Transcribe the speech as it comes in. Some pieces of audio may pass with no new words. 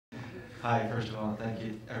Hi, first of all, thank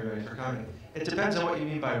you everybody for coming. It depends on what you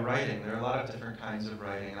mean by writing. There are a lot of different kinds of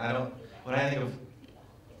writing. When I think of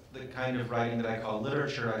the kind of writing that I call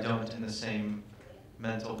literature, I don't in the same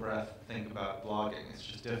mental breath think about blogging. It's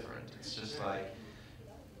just different. It's just like,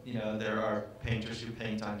 there are painters who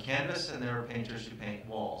paint on canvas and there are painters who paint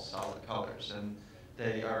walls, solid colors, and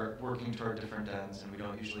they are working toward different ends and we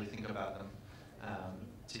don't usually think about them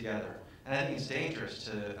together. And I think it's dangerous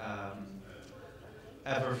to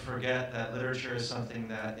ever forget that literature is something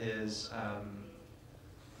that is,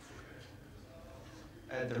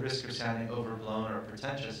 at the risk of sounding overblown or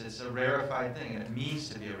pretentious, it's a rarefied thing, and it means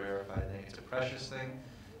to be a rarefied thing. It's a precious thing.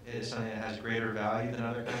 It is something that has greater value than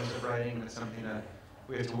other kinds of writing. It's something that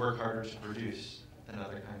we have to work harder to produce than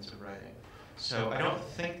other kinds of writing. So I don't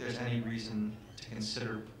think there's any reason to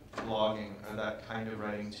consider blogging or that kind of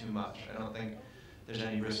writing too much. I don't think there's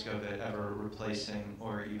any risk of it ever replacing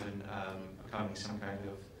or even becoming some kind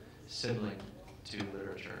of sibling to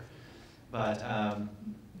literature. But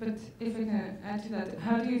if I can add to that,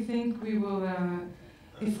 how do you think we will,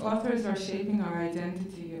 if authors are shaping our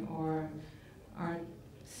identity or our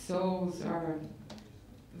souls, our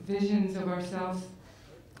visions of ourselves,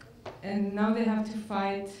 and now they have to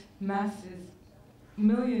fight masses,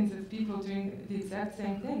 millions of people doing the exact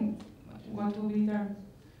same thing, what will be their...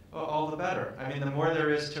 Well, all the better. I mean, the more there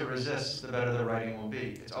is to resist, the better the writing will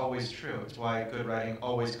be. It's always true. It's why good writing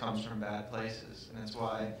always comes from bad places. And it's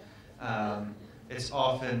why it's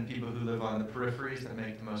often people who live on the peripheries that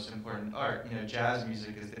make the most important art. Jazz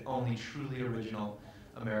music is the only truly original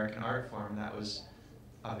American art form. That was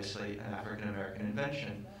obviously an African-American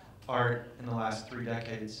invention. Art in the last 3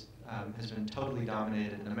 decades has been totally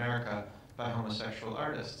dominated in America by homosexual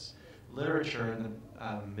artists. Literature in the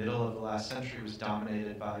middle of the last century was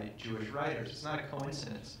dominated by Jewish writers. It's not a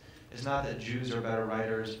coincidence. It's not that Jews are better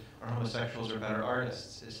writers or homosexuals are better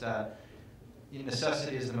artists. It's that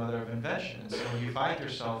necessity is the mother of invention. And so when you find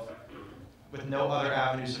yourself with no other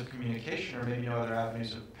avenues of communication or maybe no other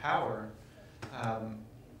avenues of power,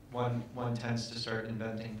 one tends to start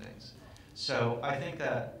inventing things. So I think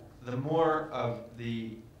that the more of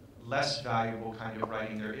the less valuable kind of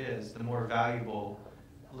writing there is, the more valuable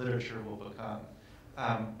literature will become.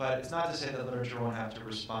 But it's not to say that literature won't have to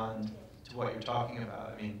respond to what you're talking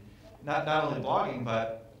about. I mean, not only blogging,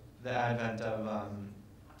 but the advent of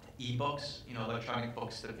e-books, electronic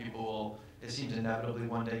books that people will, it seems inevitably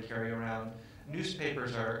one day carry around.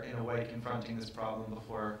 Newspapers are, in a way, confronting this problem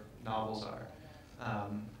before novels are.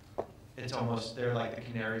 It's almost, they're like the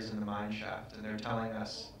canaries in the mine shaft, and they're telling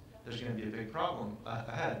us there's going to be a big problem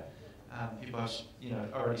ahead. People have,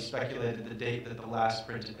 already speculated the date that the last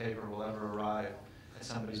printed paper will ever arrive at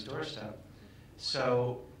somebody's doorstep.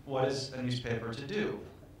 So what is a newspaper to do?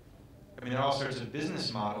 I mean, there are all sorts of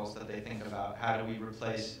business models that they think about. How do we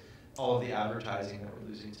replace all of the advertising that we're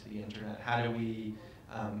losing to the internet? How do we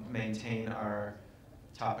maintain our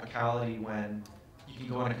topicality when you can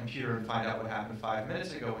go on a computer and find out what happened 5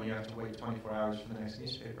 minutes ago when you have to wait 24 hours for the next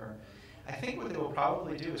newspaper? I think what they will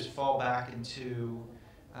probably do is fall back into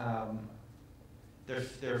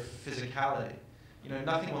their physicality.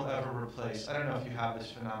 Nothing will ever replace, I don't know if you have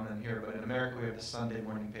this phenomenon here, but in America we have the Sunday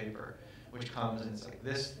morning paper, which comes and it's like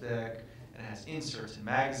this thick, and it has inserts and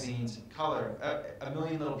magazines and color, a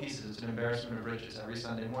million little pieces. It's an embarrassment of riches every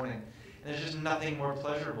Sunday morning. And there's just nothing more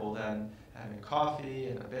pleasurable than having coffee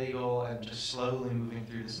and a bagel and just slowly moving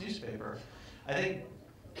through this newspaper. I think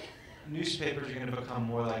newspapers are going to become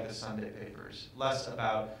more like the Sunday papers, less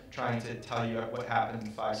about trying to tell you what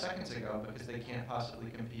happened 5 seconds ago because they can't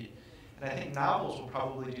possibly compete. And I think novels will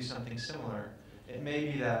probably do something similar. It may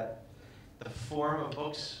be that the form of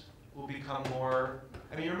books will become more,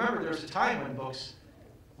 I mean, remember there was a time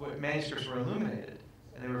when manuscripts were illuminated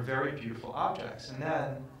and they were very beautiful objects. And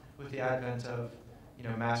then with the advent of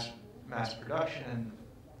mass production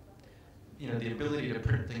and the ability to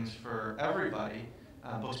print things for everybody,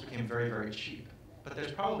 books became very, very cheap. But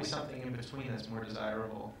there's probably something in between that's more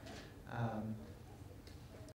desirable.